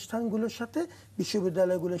মাঠের প্রতিষ্ঠানগুলোর সাথে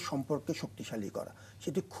বিশ্ববিদ্যালয়গুলোর সম্পর্কে শক্তিশালী করা,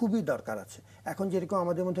 সেটি খুবই দরকার আছে। এখন যেরকম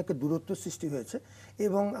আমাদের মধ্যে একটা দূরত্ব সৃষ্টি হয়েছে,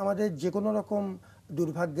 এবং আমাদের যে কোনো রকম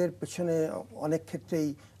দুর্ভাগ্যের পেছনে অনেক ক্ষেত্রেই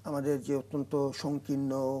আমাদের যে অত্যন্ত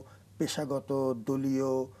সংকীর্ণ পেশাগত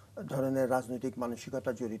দলীয় ধরনের রাজনৈতিক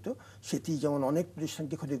মানসিকতা জড়িত, সেটি যেমন অনেক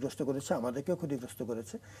প্রতিষ্ঠানকে ক্ষতিগ্রস্ত করেছে, আমাদেরকেও ক্ষতিগ্রস্ত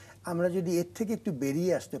করেছে। আমরা যদি এর থেকে একটু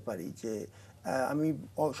বেরিয়ে আসতে পারি, যে আমি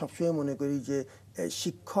সবসময় মনে করি যে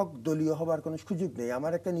শিক্ষক দলীয় হবার কোনো সুযোগ নেই।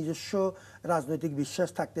 আমার একটা নিজস্ব রাজনৈতিক বিশ্বাস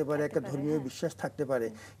থাকতে পারে, একটা ধর্মীয় বিশ্বাস থাকতে পারে,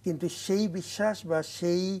 কিন্তু সেই বিশ্বাস বা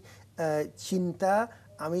সেই চিন্তা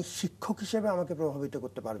আমি শিক্ষক হিসেবে আমাকে প্রভাবিত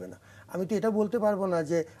করতে পারবে না। আমি তো এটা বলতে পারবো না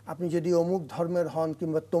যে আপনি যদি অমুক ধর্মের হন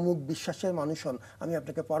কিংবা তমুক বিশ্বাসের মানুষ হন আমি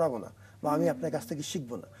আপনাকে পড়াবো না বা আমি আপনার কাছ থেকে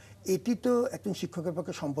শিখবো না। এটি তো একজন শিক্ষকের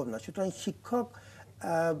পক্ষে সম্ভব না। সুতরাং শিক্ষক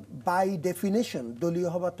বাই ডেফিনেশন দলীয়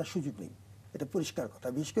হবার তার সুযোগ নেই, এটা পরিষ্কার কথা।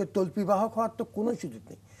 বিশেষ করে তল্পিবাহক হওয়ার তো কোনো সুযোগ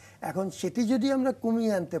নেই। এখন সেটি যদি আমরা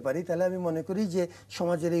কমিয়ে আনতে পারি তাহলে আমি মনে করি যে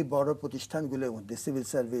সমাজের এই বড় প্রতিষ্ঠানগুলোর মধ্যে সিভিল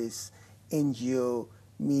সার্ভিস, এনজিও,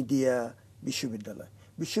 মিডিয়া, বিশ্ববিদ্যালয়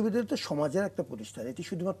তো সমাজের একটা প্রতিষ্ঠান, এটি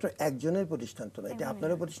শুধুমাত্র একজনের প্রতিষ্ঠান তো না, এটি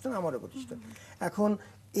আপনারও প্রতিষ্ঠান, আমারও প্রতিষ্ঠান। এখন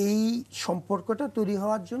এই সম্পর্কটা তৈরি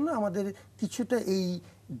হওয়ার জন্য আমাদের কিছুটা এই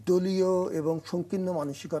দলীয় এবং সংকীর্ণ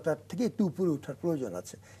মানসিকতার থেকে একটু উপরে ওঠার প্রয়োজন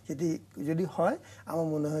আছে। যেটি যদি হয় আমার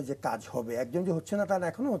মনে হয় যে কাজ হবে। একজন যে হচ্ছে না তার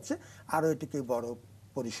এখনো হচ্ছে, আরও এটিকে বড়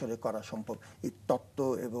পরিসরে করা সম্ভব এই তত্ত্ব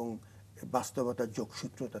এবং বাস্তবতার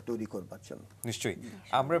যোগসূত্রতা তৈরি করবার জন্য। নিশ্চয়ই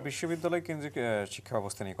আমরা বিশ্ববিদ্যালয় কেন্দ্রিক শিক্ষা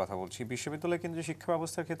ব্যবস্থা নিয়ে কথা বলছি। বিশ্ববিদ্যালয় কেন্দ্রিক শিক্ষা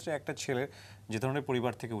ব্যবস্থার ক্ষেত্রে একটা ছেলে যে ধরনের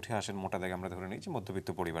পরিবার থেকে উঠে আসেন, মোটা দাগে আমরা ধরে নিই যে মধ্যবিত্ত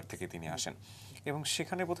পরিবার থেকে তিনি আসেন, এবং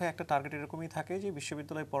সেখানে বোধহয় একটা টার্গেট এরকমই থাকে যে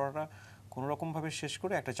বিশ্ববিদ্যালয় পড়াটা কোনো রকমভাবে শেষ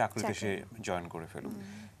করে একটা চাকরিতে সে জয়েন করে ফেলুক।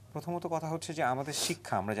 প্রথমত কথা হচ্ছে যে আমাদের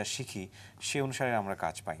শিক্ষা, আমরা যা শিখি সে অনুসারে আমরা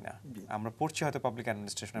কাজ পাই না। আমরা পড়ছি হয়তো পাবলিক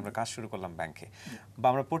অ্যাডমিনিস্ট্রেশনে, আমরা কাজ শুরু করলাম ব্যাংকে, বা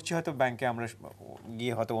আমরা পড়ছি হয়তো ব্যাংকে, আমরা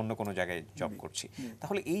গিয়ে হয়তো অন্য কোনো জায়গায় জব করছি।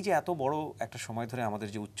 তাহলে এই যে এত বড় একটা সময় ধরে আমাদের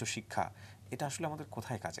যে উচ্চ শিক্ষা, এটা আসলে আমাদের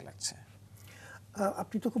কোথায় কাজে লাগছে?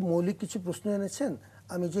 আপনি তো খুব মৌলিক কিছু প্রশ্ন এনেছেন,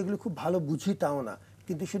 আমি যেগুলো খুব ভালো বুঝি তাও না,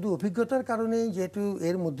 কিন্তু শুধু অভিজ্ঞতার কারণেই যেহেতু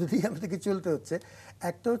এর মধ্যে দিয়ে আমাদেরকে চলতে হচ্ছে।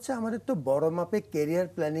 একটা হচ্ছে আমাদের তো বড় মাপে ক্যারিয়ার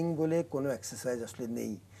প্ল্যানিং বলে কোনো এক্সারসাইজ আসলে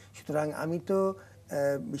নেই। সুতরাং আমি তো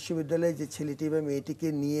বিশ্ববিদ্যালয়ে যে ছেলেটি বা মেয়েটিকে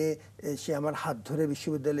নিয়ে সে আমার হাত ধরে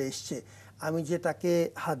বিশ্ববিদ্যালয়ে এসছে, আমি যে তাকে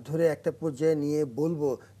হাত ধরে একটা পর্যায়ে নিয়ে বলবো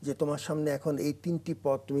যে তোমার সামনে এখন এই 3টি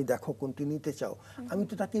পদ, তুমি দেখো কোনটি নিতে চাও, আমি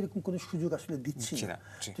তো তাকে এরকম কোনো সুযোগ আসলে দিচ্ছি না।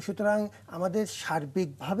 তো সুতরাং আমাদের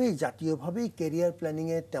সার্বিকভাবেই জাতীয়ভাবেই ক্যারিয়ার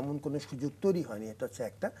প্ল্যানিংয়ে তেমন কোনো সুযোগ তৈরি হয়নি, এটা হচ্ছে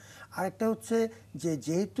একটা। আরেকটা হচ্ছে যে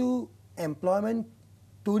যেহেতু এমপ্লয়মেন্ট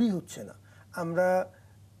তৈরি হচ্ছে না, আমরা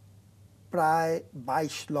প্রায়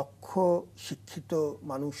 22 লক্ষ শিক্ষিত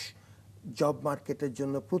মানুষ জব মার্কেটের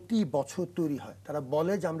জন্য প্রতি বছর তৈরি হয়। তারা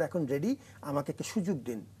বলে যে আমরা এখন রেডি, আমাকে একটা সুযোগ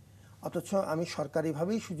দিন, অথচ আমি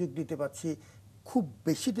সরকারিভাবেই সুযোগ দিতে পারছি খুব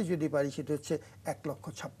বেশিতে যদি পারি সেটা হচ্ছে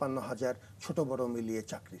 1,56,000 ছোট বড় মিলিয়ে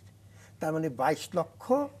চাকরির। তার মানে 22 লক্ষ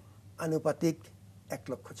আনুপাতিক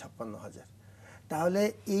 1,56,000। তাহলে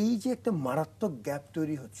এই যে একটা মারাত্মক গ্যাপ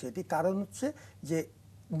তৈরি হচ্ছে, এটি কারণ হচ্ছে যে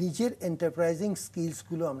নিজের এন্টারপ্রাইজিং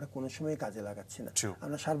স্কিলসগুলো আমরা কোনো সময় কাজে লাগাচ্ছি না,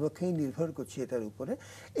 আমরা সার্বক্ষণিক নির্ভর করছি এটার উপরে।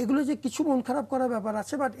 এগুলো যে কিছু মন খারাপ করার ব্যাপার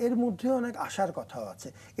আছে, বাট এর মধ্যেও অনেক আশার কথাও আছে।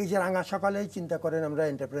 এই যে রাঙা সকালেই চিন্তা করেন, আমরা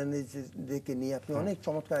এন্টারপ্রেনারদেরকে নিয়ে আপনি অনেক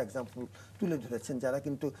চমৎকার এক্সাম্পল তুলে ধরেছেন, যারা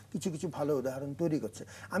কিন্তু কিছু কিছু ভালো উদাহরণ তৈরি করছে।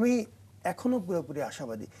 আমি এখনও পুরোপুরি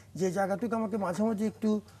আশাবাদী। যে জায়গাটুকু আমাকে মাঝে মাঝে একটু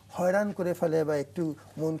হয়রান করে ফেলে বা একটু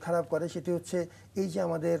মন খারাপ করে, সেটি হচ্ছে এই যে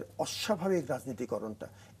আমাদের অস্বাভাবিক রাজনীতিকরণটা,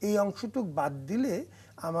 এই অংশটুক বাদ দিলে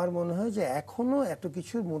আমার মনে হয় যে এখনো এত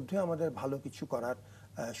কিছুর মধ্যে আমাদের ভালো কিছু করার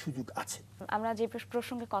সুযোগ আছে। আমরা যে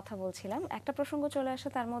প্রসঙ্গে কথা বলছিলাম, একটা প্রসঙ্গ চলে আসে,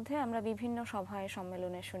 তার মধ্যে আমরা বিভিন্ন সভায়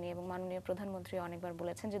সম্মেলনে শুনি এবং মাননীয় প্রধানমন্ত্রী অনেকবার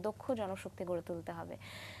বলেছেন যে দক্ষ জনশক্তি গড়ে তুলতে হবে।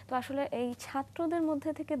 তো আসলে এই ছাত্রদের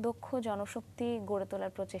মধ্যে থেকে দক্ষ জনশক্তি গড়ে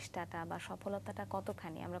তোলার প্রচেষ্টাটা বা সফলতাটা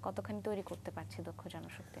কতখানি, আমরা কতখানি তৈরি করতে পারছি দক্ষ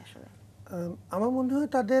জনশক্তি? আসলে আমার মনে হয়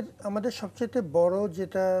আমাদের সবচেয়ে বড়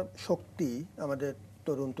যেটা শক্তি আমাদের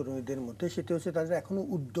তরুণ তরুণীদের মধ্যে, সেটি হচ্ছে তাদের এখনো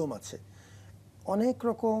উদ্যম আছে। অনেক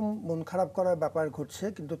রকম মন খারাপ করার ব্যাপার ঘটছে,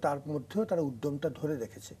 কিন্তু তার মধ্যেও তারা উদ্যমটা ধরে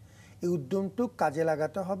রেখেছে। এই উদ্যমটুক কাজে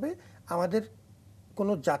লাগাতে হবে। আমাদের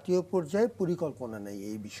কোনো জাতীয় পর্যায়ে পরিকল্পনা নেই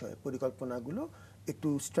এই বিষয়ে। পরিকল্পনাগুলো একটু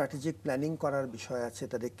স্ট্র্যাটেজিক প্ল্যানিং করার বিষয় আছে,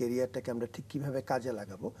 তাদের কেরিয়ারটাকে আমরা ঠিক কীভাবে কাজে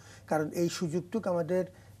লাগাবো। কারণ এই সুযোগটুক আমাদের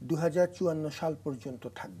 2054 সাল পর্যন্ত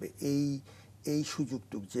থাকবে। এই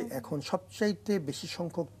সুযোগটুক যে এখন সবচাইতে বেশি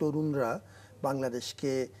সংখ্যক তরুণরা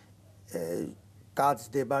বাংলাদেশকে কাজ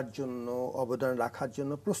দেবার জন্য, অবদান রাখার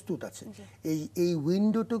জন্য প্রস্তুত আছে। এই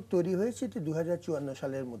উইন্ডোটুক তৈরি হয়েছে, এটি 2054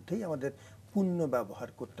 সালের মধ্যেই আমাদের পূর্ণ ব্যবহার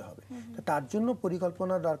করতে হবে। তার জন্য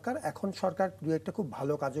পরিকল্পনা দরকার। এখন সরকার দু একটা খুব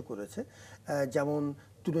ভালো কাজও করেছে, যেমন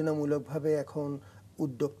তুলনামূলকভাবে এখন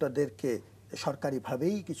উদ্যোক্তাদেরকে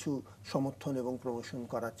সরকারিভাবেই কিছু সমর্থন এবং প্রমোশন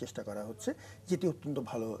করার চেষ্টা করা হচ্ছে, যেটি অত্যন্ত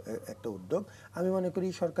ভালো একটা উদ্যোগ। আমি মনে করি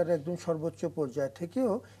সরকারের একদম সর্বোচ্চ পর্যায়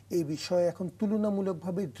থেকেও এই বিষয়ে এখন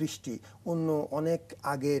তুলনামূলকভাবে দৃষ্টি অন্য অনেক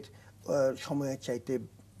আগের সময়ের চাইতে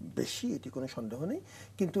বেশি, এটি কোনো সন্দেহ নেই,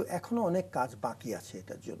 কিন্তু এখনও অনেক কাজ বাকি আছে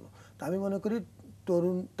এটার জন্য। তো আমি মনে করি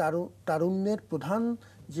তারুণ্যের প্রধান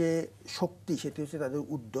যে শক্তি, সেটি হচ্ছে তাদের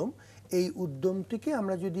উদ্যম। এই উদ্যমটিকে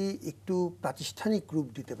আমরা যদি একটু প্রাতিষ্ঠানিক রূপ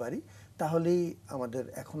দিতে পারি, তাহলেই আমাদের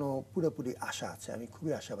এখনো পুরোপুরি আশা আছে। আমি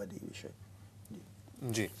খুবই আশাবাদী এই বিষয়ে।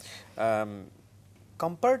 জি,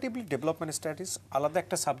 কম্পারেটিভলি ডেভেলপমেন্ট স্টাডিজ আলাদা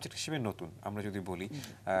একটা সাবজেক্ট হিসেবে নতুন আমরা যদি বলি,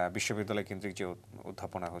 বিশ্ববিদ্যালয় কেন্দ্রিক যে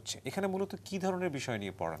অধ্যাপনা হচ্ছে, এখানে মূলত কি ধরনের বিষয়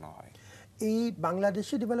নিয়ে পড়ানো হয়? এই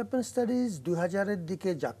বাংলাদেশে ডেভেলপমেন্ট স্টাডিজ 2000-এর দিকে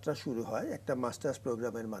যাত্রা শুরু হয় একটা মাস্টার্স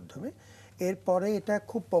প্রোগ্রামের মাধ্যমে। এরপরে এটা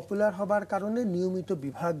খুব পপুলার হবার কারণে নিয়মিত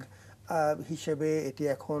বিভাগ হিসেবে এটি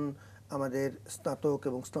এখন আমাদের স্নাতক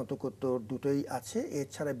এবং স্নাতকোত্তর দুটোই আছে।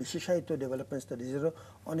 এছাড়া বিশেষায়িত ডেভেলপমেন্ট স্টাডিজেরও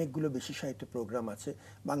অনেকগুলো বিশেষায়িত প্রোগ্রাম আছে।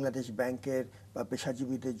 বাংলাদেশ ব্যাংকের বা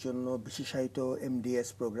পেশাজীবীদের জন্য বিশেষায়িত MDS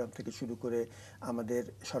প্রোগ্রাম থেকে শুরু করে আমাদের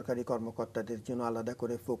সরকারি কর্মকর্তাদের জন্য আলাদা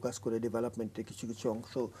করে ফোকাস করে ডেভেলপমেন্টের কিছু কিছু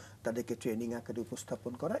অংশ তাদেরকে ট্রেনিং আকারে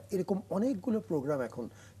উপস্থাপন করা, এরকম অনেকগুলো প্রোগ্রাম এখন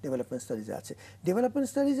ডেভেলপমেন্ট স্টাডিজে আছে। ডেভেলপমেন্ট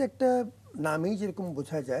স্টাডিজ একটা নামেই যেরকম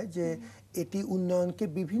বোঝা যায় যে এটি উন্নয়নকে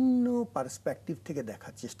বিভিন্ন পার্সপেক্টিভ থেকে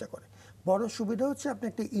দেখার চেষ্টা করে। বড় সুবিধা হচ্ছে আপনি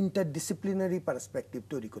একটা ইন্টারডিসিপ্লিনারি পার্সপেক্টিভ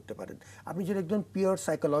তৈরি করতে পারেন। আপনি যদি একজন পিওর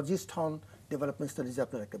সাইকোলজিস্ট হন, ডেভেলপমেন্ট স্টাডিজে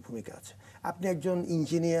আপনার একটা ভূমিকা আছে। আপনি একজন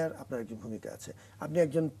ইঞ্জিনিয়ার, আপনার একজন ভূমিকা আছে। আপনি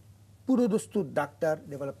একজন পুরোদস্তুর ডাক্তার,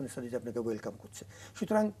 ডেভেলপমেন্ট স্টাডিজ আপনাকে ওয়েলকাম করছে।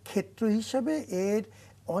 সুতরাং ক্ষেত্র হিসাবে এর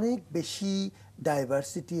অনেক বেশি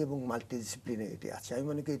ডাইভার্সিটি এবং মাল্টিডিসিপ্লিনারিটি আছে। আমি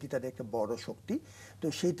মনে করি এটি তাদের একটা বড় শক্তি। তো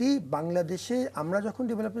সেটি বাংলাদেশে আমরা যখন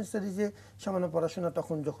ডেভেলপমেন্ট স্টাডিজে সামান্য পড়াশোনা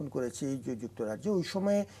যখন করেছি যুক্তরাজ্যে, ওই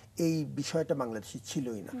সময়ে এই বিষয়টা বাংলাদেশে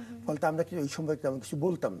ছিলই না, ফলে আমরা ওই সময় তেমন কিছু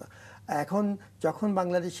বলতাম না। এখন যখন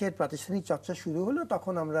বাংলাদেশের প্রাতিষ্ঠানিক চর্চা শুরু হলো,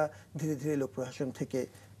 তখন আমরা ধীরে ধীরে লোক প্রশাসন থেকে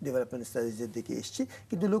ডেভেলপমেন্ট স্টাডিজের দিকে এসেছি।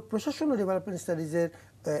 কিন্তু লোক প্রশাসন ও ডেভেলপমেন্ট স্টাডিজের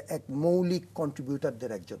এক মৌলিক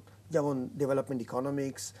কন্ট্রিবিউটারদের একজন, যেমন ডেভেলপমেন্ট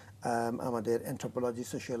ইকোনমিক্স, আমাদের অ্যানথ্রোপোলজি,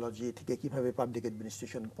 সোশিওলজি থেকে কীভাবে পাবলিক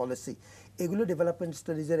অ্যাডমিনিস্ট্রেশন, পলিসি, এগুলো ডেভেলপমেন্ট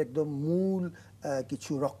স্টাডিজের একদম মূল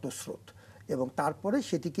কিছু রক্তস্রোত, এবং তারপরে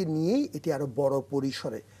সেটিকে নিয়েই এটি আরও বড়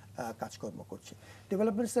পরিসরে কাজকর্ম করছে।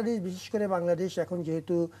 ডেভেলপমেন্ট স্টাডিজ বিশেষ করে বাংলাদেশ এখন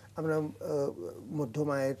যেহেতু আমরা মধ্যম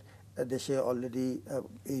আয়ের দেশে অলরেডি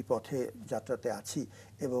এই পথে যাত্রাতে আছি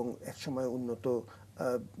এবং একসময় উন্নত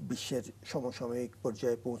বিশ্বের সমসাময়িক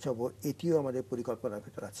পর্যায়ে পৌঁছাবো, এটিও আমাদের পরিকল্পনার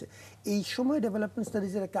ভিতর আছে। এই সময় ডেভেলপমেন্ট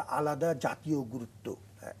স্টাডিজের একটা আলাদা জাতীয় গুরুত্ব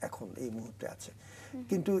এখন এই মুহূর্তে আছে।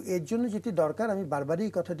 কিন্তু এর জন্য যেটি দরকার, আমি বারবারই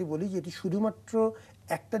এই কথাটি বলি যে এটি শুধুমাত্র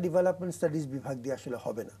একটা ডেভেলপমেন্ট স্টাডিজ বিভাগ দিয়ে আসলে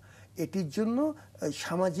হবে না। এটির জন্য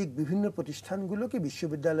সামাজিক বিভিন্ন প্রতিষ্ঠানগুলোকে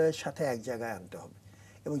বিশ্ববিদ্যালয়ের সাথে এক জায়গায় আনতে হবে,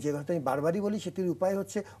 এবং যে কথা আমি বারবারই বলি সেটির উপায়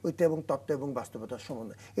হচ্ছে ঐক্য এবং তত্ত্ব এবং বাস্তবতার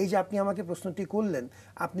সমন্বয়। এই যে আপনি আমাকে প্রশ্নটি করলেন,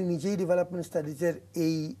 আপনি নিজেই ডেভেলপমেন্ট স্টাডিজের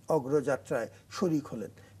এই অগ্রযাত্রায় শরিক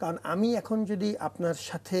হলেন, কারণ আমি এখন যদি আপনার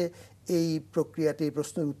সাথে এই প্রক্রিয়াতে এই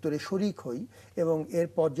প্রশ্নের উত্তরে শরিক হই এবং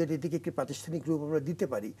এরপর যদি এটিকে একটি প্রাতিষ্ঠানিক রূপ আমরা দিতে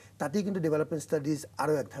পারি, তাতেই কিন্তু ডেভেলপমেন্ট স্টাডিজ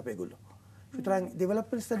আরও এক ধাপ এগুলো। সুতরাং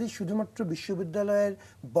ডেভেলপমেন্ট স্টাডিজ শুধুমাত্র বিশ্ববিদ্যালয়ের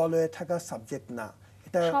বলয়ে থাকা সাবজেক্ট না,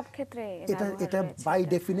 সব ক্ষেত্রে এটা বাই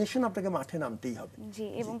ডেফিনেশন আপনাকে মাঠে নামতেই হবে। জি,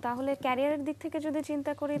 এবং তাহলে ক্যারিয়ারের দিক থেকে যদি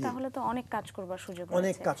চিন্তা করি তাহলে তো অনেক কাজ করবার সুযোগ আছে,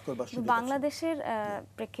 অনেক কাজ করবার সুযোগ আছে। বাংলাদেশের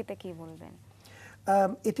প্রেক্ষিতে কি বলবেন?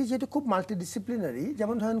 এটি যেটা খুব মাল্টিডিসিপ্লিনারি,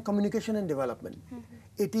 যেমন ধরেন কমিউনিকেশন এন্ড ডেভেলপমেন্ট,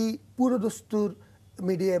 এটি পুরো দস্তুর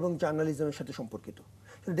মিডিয়া এবং জার্নালিজমের সাথে সম্পর্কিত।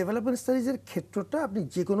 ডেভেলপমেন্ট স্টাডিজের ক্ষেত্রটা আপনি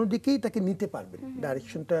যে কোনো দিকেই তাকে নিতে পারবেন,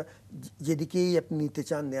 ডাইরেকশনটা যেদিকেই আপনি নিতে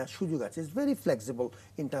চান নেওয়ার সুযোগ আছে। It's very flexible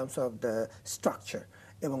in terms of the structure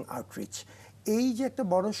এবং আউটরিচ। এই যে একটা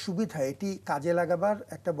বড় সুবিধা, এটি কাজে লাগাবার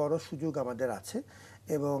একটা বড় সুযোগ আমাদের আছে,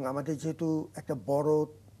 এবং আমাদের যেহেতু একটা বড়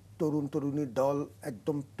তরুণ তরুণীর দল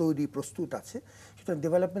একদম তৈরি প্রস্তুত আছে, সুতরাং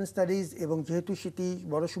ডেভেলপমেন্ট স্টাডিজ, এবং যেহেতু সেটি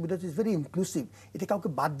বড় সুবিধা হচ্ছে, ইজ ভেরি ইনক্লুসিভ, এটা কাউকে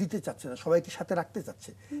বাদ দিতে চাচ্ছে না, সবাইকে সাথে রাখতে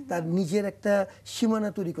চাচ্ছে, তার নিজের একটা সীমানা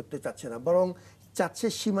তৈরি করতে চাচ্ছে না, বরং চাচ্ছে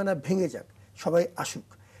সীমানা ভেঙে যাক, সবাই আসুক।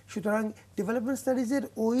 সুতরাং ডেভেলপমেন্ট স্টাডিজের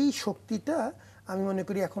ওই শক্তিটা আমি মনে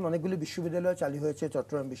করি এখন অনেকগুলো বিশ্ববিদ্যালয় চালু হয়েছে,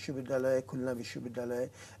 চট্টগ্রাম বিশ্ববিদ্যালয়ে, খুলনা বিশ্ববিদ্যালয়ে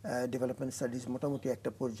ডেভেলপমেন্ট স্টাডিজ মোটামুটি একটা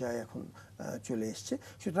পর্যায়ে এখন চলে এসছে।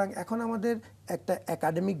 সুতরাং এখন আমাদের একটা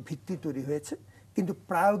একাডেমিক ভিত্তি তৈরি হয়েছে, কিন্তু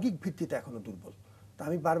প্রায়োগিক ভিত্তিটা এখনো দুর্বল। তো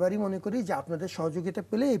আমি বারবারই মনে করি যে আপনাদের সহযোগিতা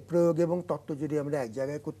পেলে এই প্রয়োগ এবং তত্ত্ব যদি আমরা এক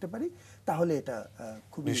জায়গায় করতে পারি, তাহলে এটা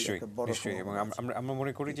খুবই একটা বড়। এবং আমরা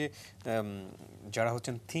মনে করি যে যারা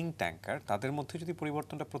হচ্ছেন থিঙ্ক ট্যাঙ্কার, তাদের মধ্যে যদি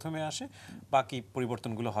পরিবর্তনটা প্রথমে আসে, বাকি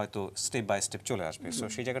পরিবর্তনগুলো হয়তো স্টেপ বাই স্টেপ চলে আসবে। সো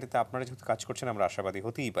সেই জায়গাটিতে আপনারা যেহেতু কাজ করছেন, আমরা আশাবাদী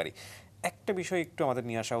হতেই পারি। একটা বিষয় একটু আমাদের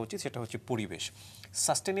নিয়ে আসা উচিত, সেটা হচ্ছে পরিবেশ।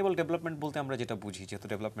 সাস্টেনেবল ডেভেলপমেন্ট বলতে আমরা যেটা বুঝি, যেহেতু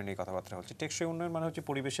ডেভেলপমেন্ট নিয়ে কথাবার্তা হচ্ছে, টেকসই উন্নয়ন মানে হচ্ছে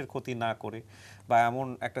পরিবেশের ক্ষতি না করে, বা এমন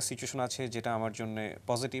একটা সিচুয়েশন আছে যেটা আমার জন্য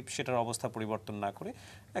পজিটিভ, সেটার অবস্থা পরিবর্তন না করে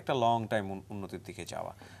একটা লং টাইম উন্নতির দিকে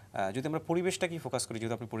যাওয়া। যদি আমরা পরিবেশটাকেই ফোকাস করি,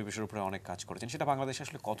 যেহেতু আপনি পরিবেশের উপরে অনেক কাজ করেছেন, সেটা বাংলাদেশে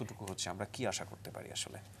আসলে কতটুকু হচ্ছে, আমরা কি আশা করতে পারি?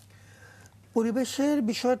 আসলে পরিবেশের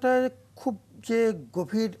বিষয়টা খুব যে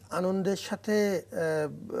গভীর আনন্দের সাথে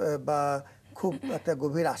বা খুব একটা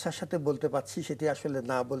গভীর আশার সাথে বলতে পারছি, সেটি আসলে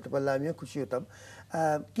না বলতে পারলে আমিও খুশি হতাম,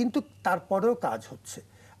 কিন্তু তারপরেও কাজ হচ্ছে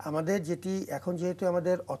আমাদের। যেটি এখন যেহেতু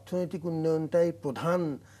আমাদের অর্থনৈতিক উন্নয়নটাই প্রধান,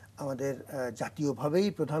 আমাদের জাতীয়ভাবেই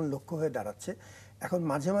প্রধান লক্ষ্য হয়ে দাঁড়াচ্ছে, এখন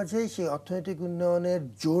মাঝে মাঝেই সেই অর্থনৈতিক উন্নয়নের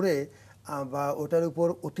জোরে বা ওটার উপর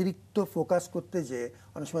অতিরিক্ত ফোকাস করতে যে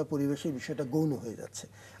অনেক সময় পরিবেশের বিষয়টা গৌণ হয়ে যাচ্ছে।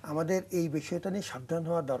 আমাদের এই বিষয়টা নিয়ে সাবধান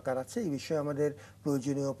হওয়ার দরকার আছে। এই বিষয়ে আমাদের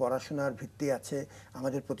প্রয়োজনীয় পড়াশোনার ভিত্তি আছে,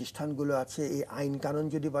 আমাদের প্রতিষ্ঠানগুলো আছে। এই আইন কানুন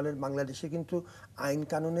যদি বলেন, বাংলাদেশে কিন্তু আইন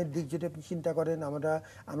কানুনের দিক যদি আপনি চিন্তা করেন,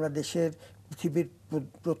 আমরা দেশের পৃথিবীর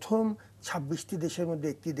প্রথম 26টি দেশের মধ্যে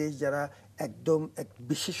একটি দেশ যারা একদম এক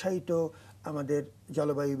বিশেষায়িত আমাদের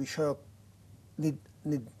জলবায়ু বিষয়ক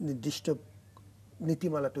নির্দিষ্ট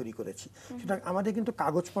নীতিমালা তৈরি করেছি। সুতরাং আমাদের কিন্তু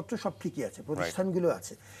কাগজপত্র সব ঠিকই আছে, প্রতিষ্ঠানগুলো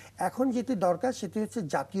আছে। এখন যেটি দরকার সেটি হচ্ছে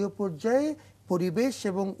জাতীয় পর্যায়ে পরিবেশ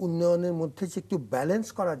এবং উন্নয়নের মধ্যে যে একটু ব্যালেন্স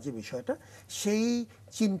করার যে বিষয়টা, সেই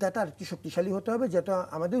চিন্তাটা আর একটু শক্তিশালী হতে হবে। যেটা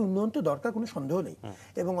আমাদের উন্নয়ন তো দরকার, কোনো সন্দেহ নেই,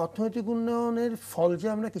 এবং অর্থনৈতিক উন্নয়নের ফল যে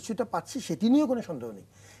আমরা কিছুটা পাচ্ছি সেটি নিয়েও কোনো সন্দেহ নেই,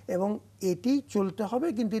 এবং এটি চলতে হবে।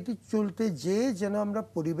 কিন্তু এটি চলতে যেন আমরা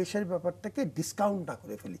পরিবেশের ব্যাপারটাকে ডিসকাউন্ট না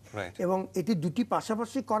করে ফেলি, এবং এটি দুটি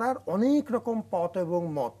পাশাপাশি করার অনেক রকম পথ এবং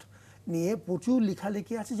মত নিয়ে প্রচুর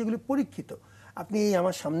লেখালেখি আছে, যেগুলো পরীক্ষিত। আপনি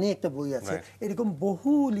আমার সামনে একটা বই আছে, এরকম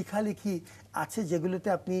বহু লেখালেখি আছে যেগুলোতে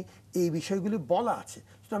আপনি এই বিষয়গুলি বলা আছে।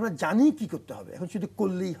 তো আমরা জানি কি করতে হবে, এখন শুধু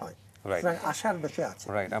করলেই হয়। আশার বিষয় আছে।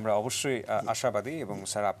 রাইট, আমরা অবশ্যই আশাবাদী। এবং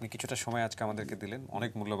স্যার, আপনি কিছুটা সময় আজকে আমাদেরকে দিলেন,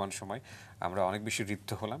 অনেক মূল্যবান সময়, আমরা অনেক বেশি ঋদ্ধ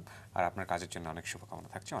হলাম, আর আপনার কাজের জন্য অনেক শুভকামনা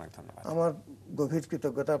থাকছে। অনেক ধন্যবাদ। আমার গভীর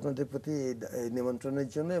কৃতজ্ঞতা আপনাদের প্রতি এই নিমন্ত্রণের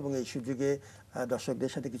জন্য, এবং এই সুযোগে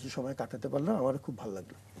দর্শকদের সাথে কিছু সময় কাটাতে পারলাম, আমার খুব ভালো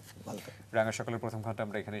লাগলো। ভালো থাকবেন। রাঙা সকালের প্রথম ঘন্টা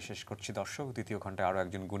আমরা এখানে শেষ করছি দর্শক। দ্বিতীয় ঘন্টায় আরও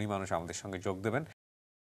একজন গুণী মানুষ আমাদের সঙ্গে যোগ দেবেন।